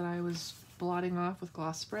print that I was blotting off with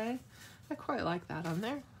gloss spray. I quite like that on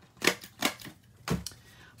there.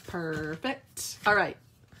 Perfect. All right,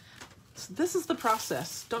 so this is the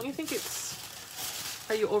process. Don't you think it's,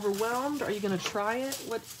 are you overwhelmed? Are you gonna try it?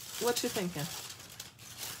 What you thinking?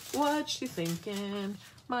 What you thinking,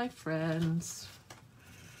 my friends?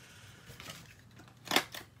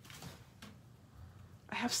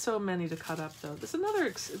 I have so many to cut up though. This is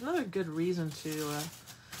another good reason to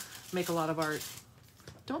make a lot of art.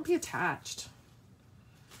 Don't be attached.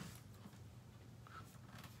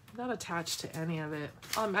 I'm not attached to any of it.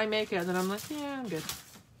 I make it and then I'm like, yeah, I'm good.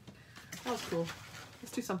 That was cool.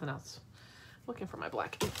 Let's do something else. Looking for my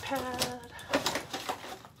black ink pad.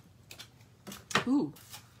 Ooh,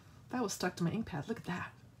 that was stuck to my ink pad. Look at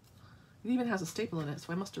that. It even has a staple in it,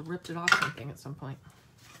 so I must have ripped it off something at some point.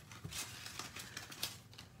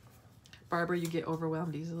 Barbara, you get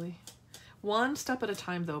overwhelmed easily. One step at a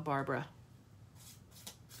time though, Barbara.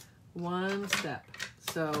 One step.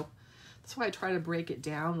 So that's why I try to break it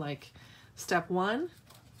down. Like step 1,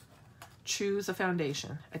 choose a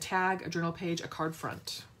foundation, a tag, a journal page, a card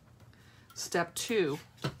front. Step 2,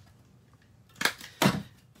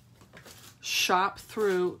 shop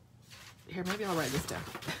through, here, maybe I'll write this down.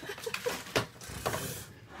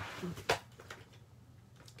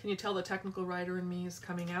 Can you tell the technical writer in me is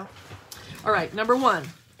coming out? All right, number 1,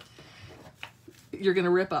 you're gonna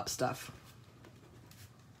rip up stuff.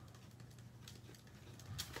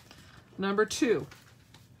 Number 2,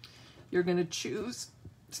 you're gonna choose,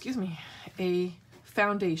 a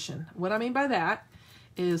foundation. What I mean by that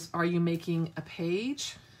is, are you making a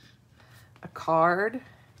page, a card,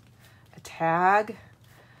 a tag,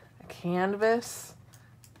 a canvas,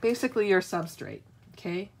 basically your substrate,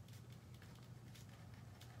 okay?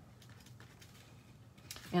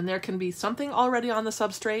 And there can be something already on the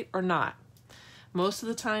substrate or not. Most of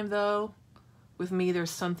the time though, with me, there's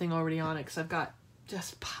something already on it because I've got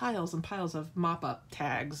just piles and piles of mop-up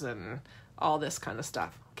tags and all this kind of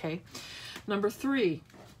stuff, okay? Number 3,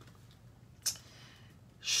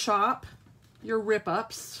 shop your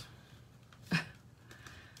rip-ups.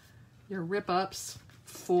 Your rip-ups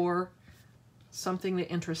for something that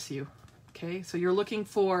interests you, okay? So you're looking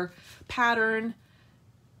for pattern,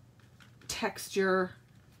 texture,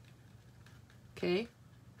 okay?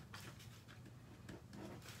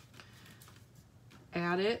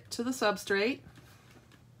 Add it to the substrate.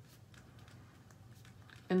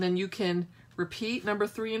 And then you can repeat number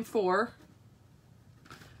 3 and 4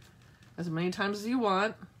 as many times as you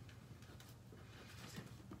want.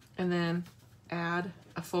 And then add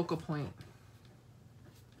a focal point.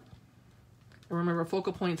 And remember,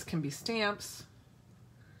 focal points can be stamps,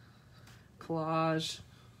 collage,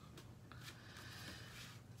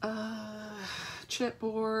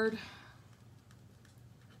 chipboard.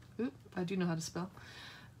 Oop, I do know how to spell.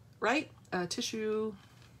 Right? Tissue.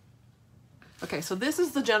 Okay, so this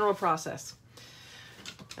is the general process.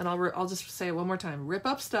 And I'll just say it one more time. Rip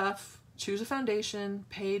up stuff, choose a foundation,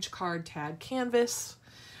 page, card, tag, canvas.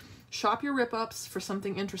 Shop your rip-ups for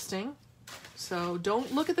something interesting. So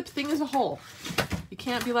don't look at the thing as a whole. You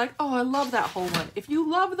can't be like, oh, I love that whole one. If you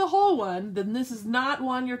love the whole one, then this is not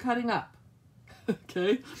one you're cutting up.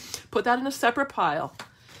 Okay? Put that in a separate pile.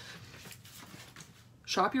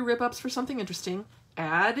 Shop your rip-ups for something interesting.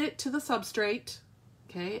 Add it to the substrate.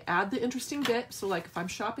 Okay? Add the interesting bit. So like if I'm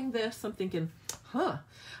shopping this, I'm thinking, huh,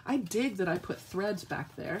 I dig that I put threads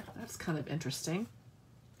back there. That's kind of interesting.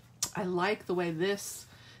 I like the way this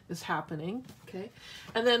is happening, okay?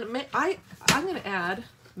 And then I'm gonna add,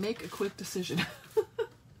 make a quick decision.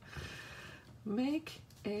 Make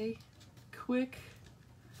a quick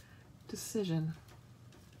decision.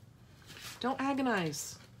 Don't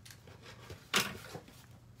agonize. All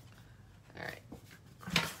right.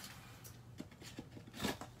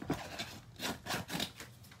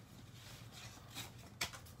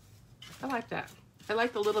 I like that. I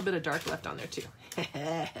like the little bit of dark left on there too.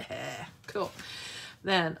 Cool.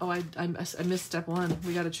 Then, oh, I missed step 1.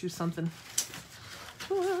 We got to choose something.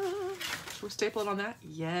 Should we staple it on that?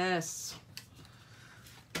 Yes.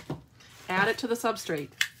 Add it to the substrate.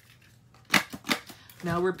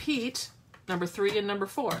 Now repeat Number 3 and number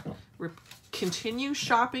 4. Continue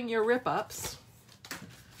shopping your rip-ups.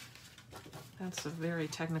 That's a very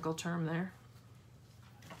technical term there.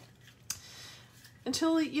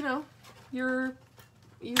 Until, you know, you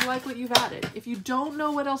like what you've added. If you don't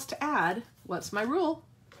know what else to add, what's my rule?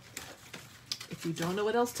 If you don't know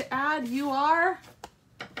what else to add, you are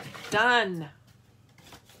done.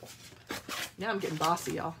 Now I'm getting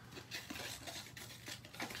bossy, y'all.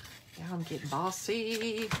 Now I'm getting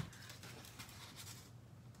bossy.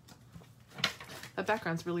 That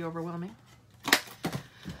background's really overwhelming.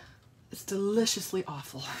 It's deliciously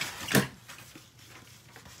awful.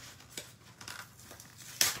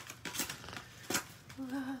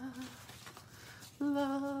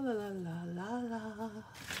 La la la la la la.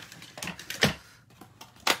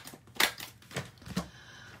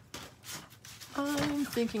 I'm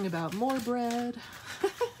thinking about more bread.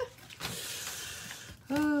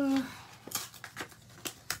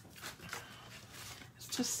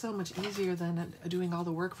 It's just so much easier than doing all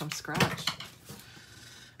the work from scratch.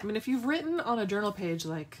 I mean, if you've written on a journal page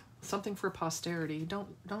like something for posterity, don't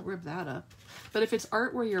rip that up. But if it's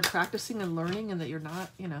art where you're practicing and learning and that you're not,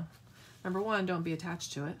 you know, number 1, don't be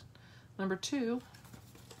attached to it. Number 2,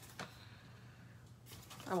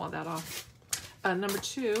 I want that off. Number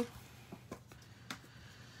 2,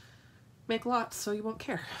 make lots so you won't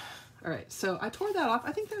care. All right, so I tore that off.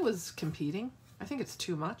 I think that was competing. I think it's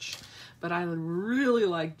too much, but I really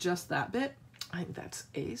like just that bit. I think that's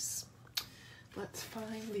ace. Let's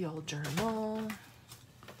find the old journal.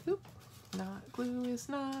 Oop, not glue is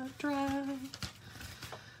not dry.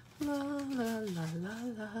 La la la la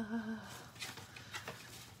la.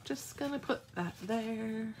 Just gonna put that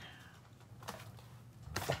there.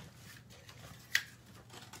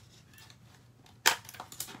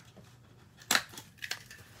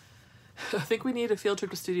 I think we need a field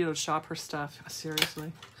trip to studio to shop her stuff.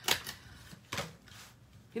 Seriously.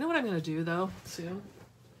 You know what I'm gonna do though soon?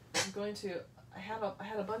 I'm going to. I had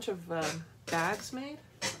a bunch of bags made.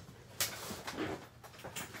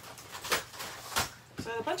 So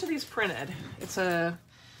I had a bunch of these printed. It's a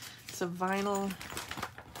vinyl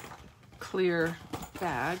clear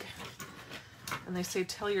bag, and they say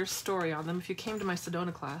 "Tell your story" on them. If you came to my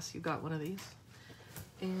Sedona class, you got one of these.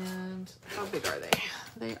 And how big are they?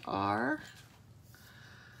 They are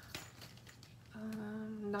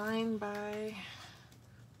 9 by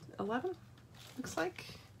 11, looks like.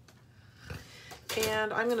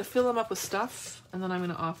 And I'm going to fill them up with stuff, and then I'm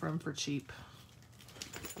going to offer them for cheap.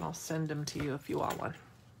 And I'll send them to you if you want one.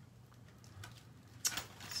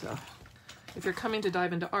 So, if you're coming to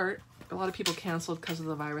dive into art, a lot of people canceled because of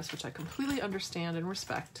the virus, which I completely understand and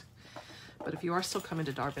respect. But if you are still coming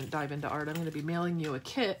to dive into art, I'm going to be mailing you a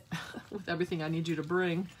kit with everything I need you to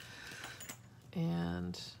bring.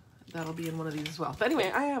 And that'll be in one of these as well. But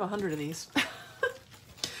anyway, I have 100 of these.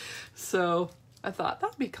 So I thought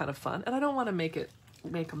that'd be kind of fun. And I don't want to make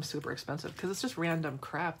them super expensive because it's just random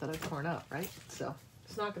crap that I've torn up, right? So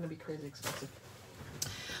it's not going to be crazy expensive.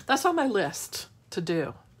 That's on my list to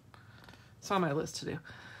do. It's on my list to do.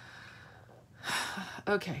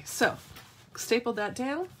 Okay, so stapled that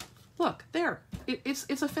down. Look, there.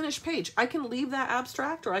 It's a finished page. I can leave that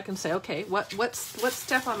abstract, or I can say, okay, what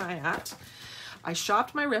step am I at? I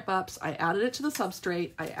shopped my rip-ups. I added it to the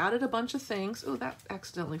substrate. I added a bunch of things. Oh, that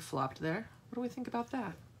accidentally flopped there. What do we think about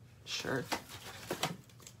that? Sure.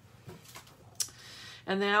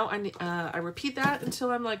 And now I repeat that until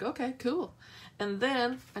I'm like, okay, cool. And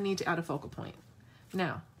then I need to add a focal point.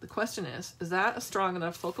 Now, the question is that a strong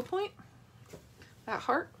enough focal point? That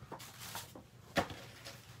heart?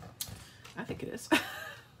 I think it is.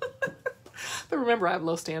 But remember, I have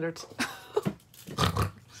low standards.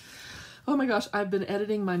 Oh my gosh, I've been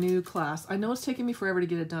editing my new class. I know it's taking me forever to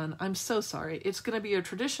get it done. I'm so sorry. It's going to be a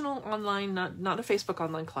traditional online, not a Facebook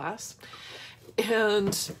online class.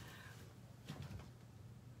 And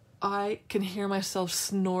I can hear myself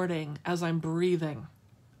snorting as I'm breathing,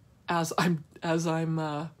 as I'm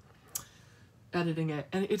editing it.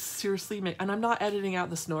 And it's seriously and I'm not editing out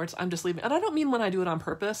the snorts. I'm just leaving. And I don't mean when I do it on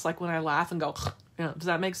purpose, like when I laugh and go, you know, does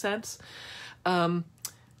that make sense? But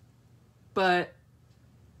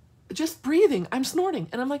just breathing, I'm snorting.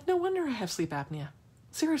 And I'm like, no wonder I have sleep apnea.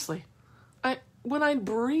 Seriously. When I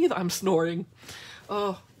breathe, I'm snoring.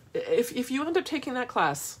 Oh, if you end up taking that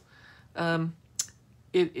class,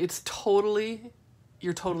 it's totally,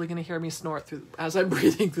 you're totally going to hear me snort as I'm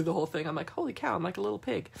breathing through the whole thing. I'm like, holy cow, I'm like a little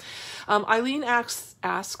pig. Eileen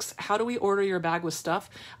asks, how do we order your bag with stuff?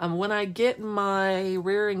 When I get my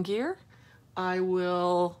rear and gear, I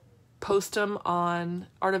will post them on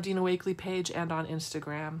Art of Dina Wakely page and on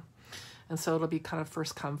Instagram. And so it'll be kind of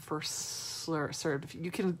first come, first served.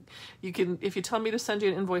 You can, if you tell me to send you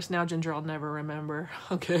an invoice now, Ginger, I'll never remember.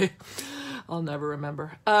 Okay. I'll never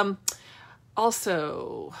remember.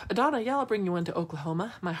 Also, Adana, yeah, I'll bring you into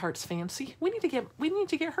Oklahoma. My heart's fancy. We need to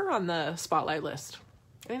get her on the spotlight list.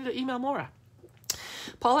 I need to email Maura.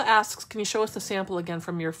 Paula asks, can you show us the sample again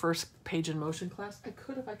from your first page in motion class? I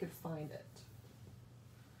could if I could find it.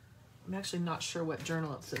 I'm actually not sure what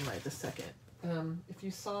journal it's in right this second. If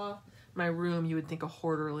you saw my room, you would think a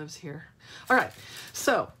hoarder lives here. All right,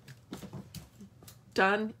 so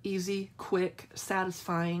done, easy, quick,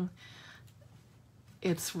 satisfying.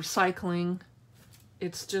 It's recycling.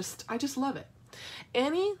 It's just, I just love it.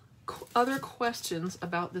 Any other questions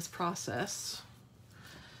about this process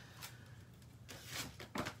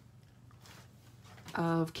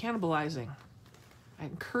of cannibalizing? I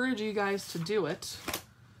encourage you guys to do it,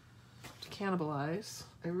 to cannibalize.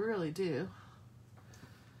 I really do.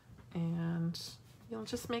 And you'll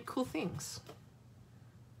just make cool things.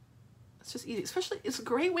 It's just easy. Especially, it's a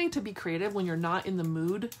great way to be creative when you're not in the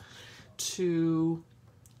mood to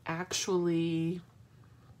actually,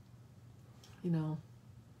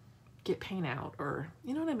 get paint out, or,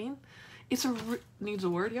 you know what I mean? It's needs a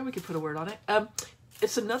word. Yeah, we could put a word on it.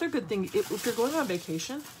 It's another good thing. If you're going on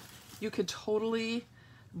vacation, you could totally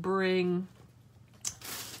bring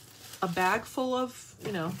a bag full of,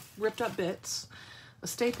 ripped up bits, a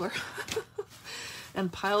stapler,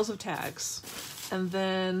 and piles of tags. And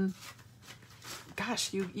then,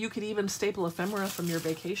 gosh, you could even staple ephemera from your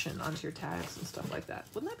vacation onto your tags and stuff like that.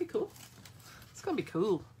 Wouldn't that be cool? It's going to be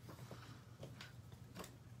cool.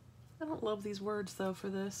 I don't love these words, though, for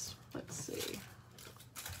this. Let's see.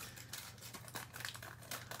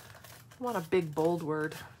 I want a big, bold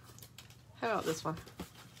word. How about this one?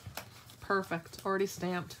 Perfect. Already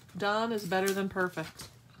stamped. Done is better than perfect.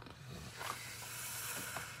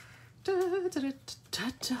 Da, da, da, da,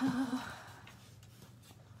 da.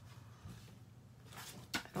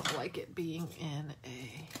 I don't like it being in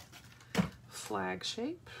a flag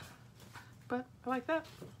shape, but I like that.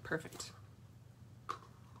 Perfect.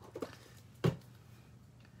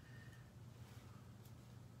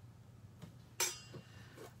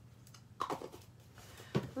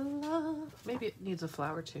 Maybe it needs a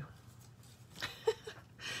flower too.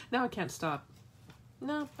 Now I can't stop.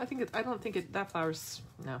 No, I don't think that flower's,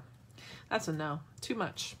 no. That's a no. Too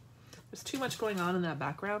much. There's too much going on in that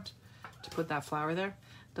background to put that flower there.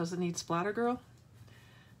 Does it need splatter, girl?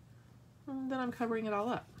 Then I'm covering it all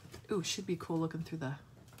up. Ooh, should be cool looking through the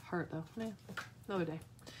heart though. Nah, another day.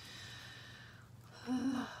 La,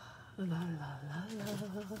 la, la,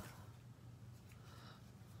 la.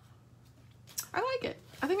 I like it.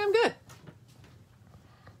 I think I'm good.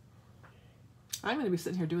 I'm going to be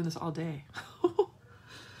sitting here doing this all day.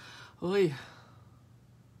 Oy.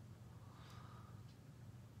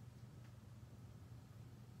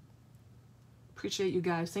 Appreciate you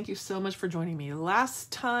guys. Thank you so much for joining me.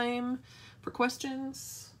 Last time for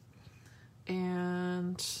questions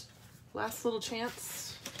and last little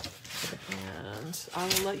chance, and I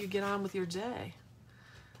will let you get on with your day.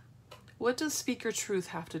 What does speak your truth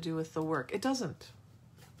have to do with the work? It doesn't.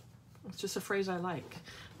 It's just a phrase I like.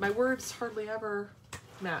 My words hardly ever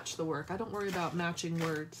match the work. I don't worry about matching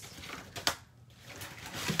words.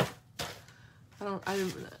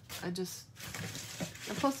 I just,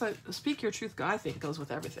 and plus speak your truth, I think, goes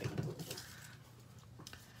with everything.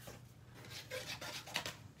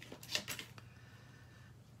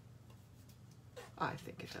 I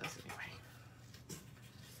think it does anyway.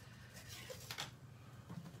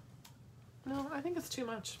 No, I think it's too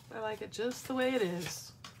much. I like it just the way it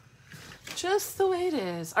is. Just the way it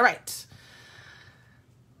is. All right.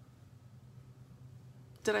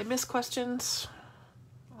 Did I miss questions?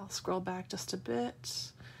 I'll scroll back just a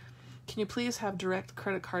bit. Can you please have direct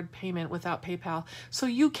credit card payment without PayPal? So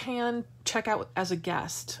you can check out as a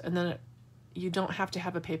guest, and then you don't have to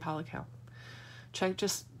have a PayPal account.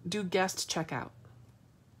 Just do guest checkout.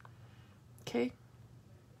 Okay?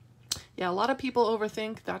 Yeah, a lot of people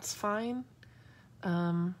overthink. That's fine.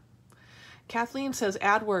 Kathleen says,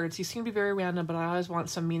 add words. You seem to be very random, but I always want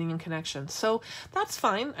some meaning and connection. So that's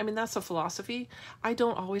fine. I mean, that's a philosophy. I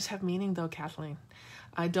don't always have meaning, though, Kathleen.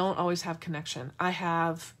 I don't always have connection. I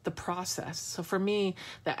have the process. So for me,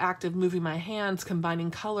 the act of moving my hands,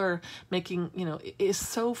 combining color, making, is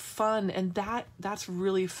so fun. And that's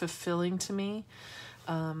really fulfilling to me.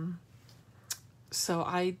 So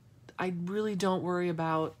I really don't worry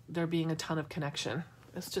about there being a ton of connection.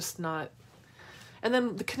 It's just not. And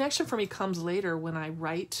then the connection for me comes later when I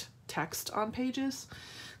write text on pages.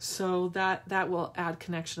 So that will add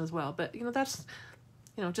connection as well. But,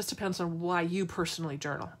 you know, it just depends on why you personally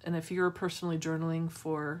journal. And if you're personally journaling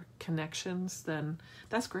for connections, then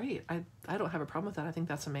that's great. I don't have a problem with that. I think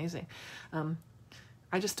that's amazing.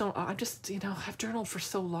 I've journaled for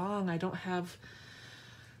so long. I've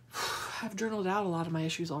journaled out a lot of my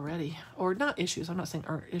issues already. Or not issues, I'm not saying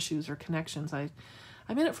issues or connections. I'm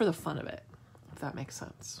in it for the fun of it, if that makes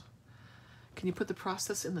sense. Can you put the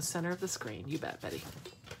process in the center of the screen? You bet, Betty.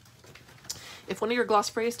 If one of your gloss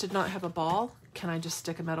sprays did not have a ball, can I just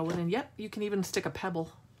stick a metal one in? Yep, you can even stick a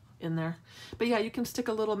pebble in there. But yeah, you can stick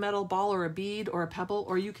a little metal ball or a bead or a pebble,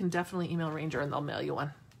 or you can definitely email Ranger and they'll mail you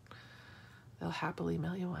one. They'll happily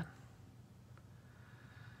mail you one.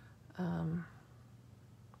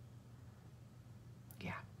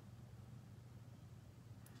 Yeah.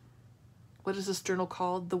 What is this journal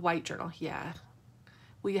called? The white journal. Yeah.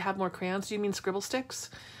 Will you have more crayons? Do you mean scribble sticks?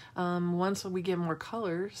 Once we get more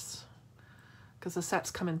colors, because the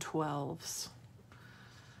sets come in 12s.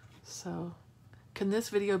 So, can this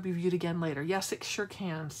video be viewed again later? Yes, it sure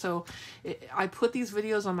can. So, I put these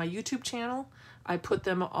videos on my YouTube channel. I put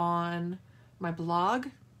them on my blog.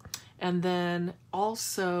 And then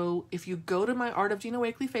also, if you go to my Art of Dina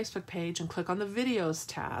Wakely Facebook page and click on the videos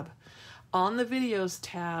tab, on the videos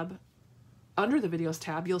tab, under the videos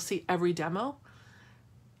tab, you'll see every demo.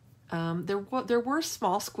 There were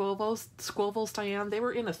small squilvels, Diane. They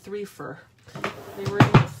were in a 3-fer. They were in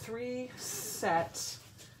a 3-set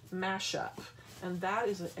mashup. And that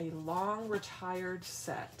is a long retired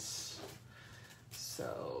set.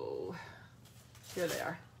 So, here they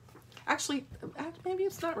are. Actually, maybe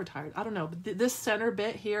it's not retired. I don't know. But this center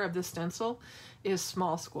bit here of this stencil is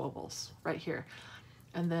small squilvels right here.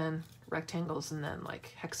 And then rectangles and then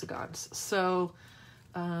like hexagons. So,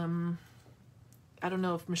 I don't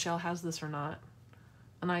know if Michelle has this or not.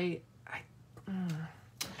 And I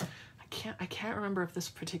can't remember if this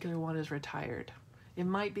particular one is retired. It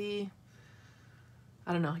might be.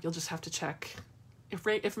 I don't know. You'll just have to check.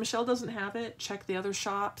 If Michelle doesn't have it, check the other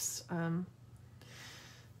shops.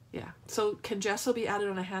 Yeah. So can gesso be added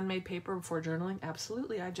on a handmade paper before journaling?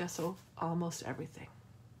 Absolutely. I gesso almost everything.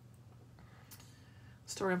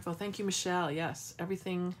 Store info. Thank you, Michelle. Yes.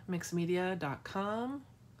 Everythingmixedmedia.com.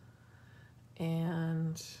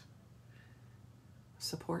 And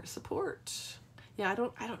support. Yeah, I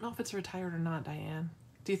don't know if it's retired or not, Diane.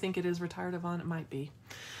 Do you think it is retired, Yvonne? It might be.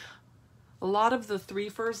 A lot of the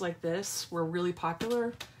 3-fers like this were really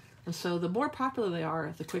popular. And so the more popular they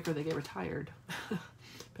are, the quicker they get retired.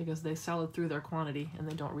 Because they sell it through their quantity and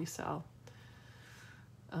they don't resell.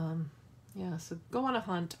 Yeah, so go on a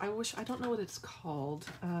hunt. I don't know what it's called.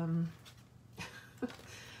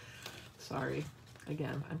 Sorry.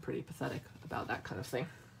 Again, I'm pretty pathetic about that kind of thing.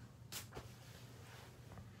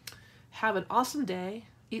 Have an awesome day.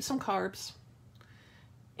 Eat some carbs.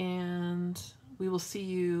 And we will see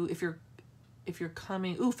you if you're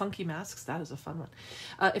coming. Ooh, funky masks. That is a fun one.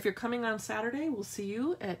 If you're coming on Saturday, we'll see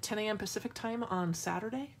you at 10 a.m. Pacific time on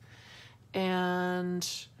Saturday. And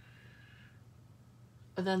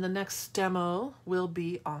then the next demo will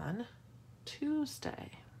be on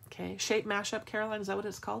Tuesday. Okay. Shape Mashup, Caroline. Is that what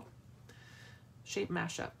it's called? Shape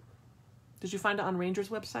Mashup. Did you find it on Ranger's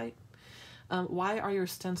website? Why are your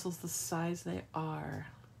stencils the size they are?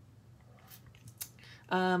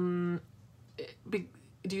 Do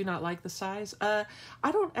you not like the size? I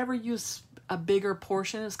don't ever use a bigger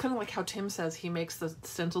portion. It's kind of like how Tim says he makes the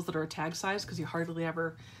stencils that are a tag size because you hardly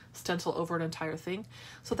ever stencil over an entire thing.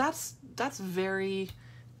 So that's very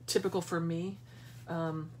typical for me.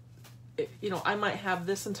 I might have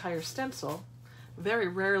this entire stencil. Very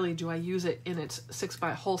rarely do I use it in its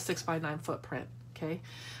 6x9 footprint. Okay,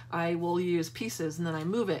 I will use pieces and then I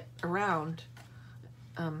move it around.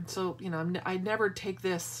 I never take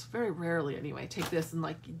this, very rarely anyway, take this and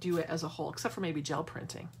like do it as a whole, except for maybe gel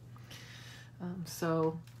printing.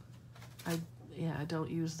 I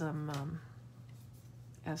don't use them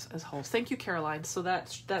as wholes. Thank you, Caroline. So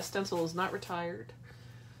that stencil is not retired.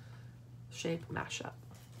 Shape Mashup.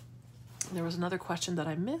 There was another question that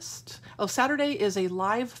I missed. Oh, Saturday is a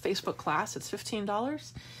live Facebook class. It's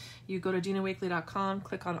 $15. You go to dinawakely.com,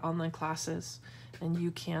 click on online classes, and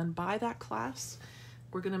you can buy that class.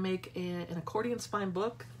 We're going to make an accordion spine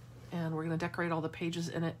book, and we're going to decorate all the pages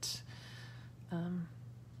in it.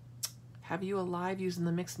 Have you alive using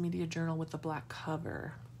the mixed media journal with the black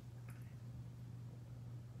cover?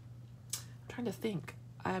 I'm trying to think.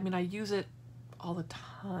 I use it all the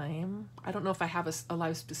time. I don't know if I have a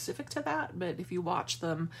live specific to that, but if you watch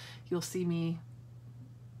them, you'll see me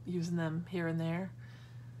using them here and there.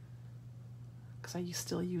 Because I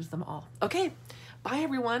still use them all. Okay. Bye,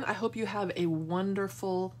 everyone. I hope you have a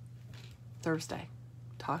wonderful Thursday.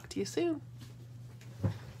 Talk to you soon.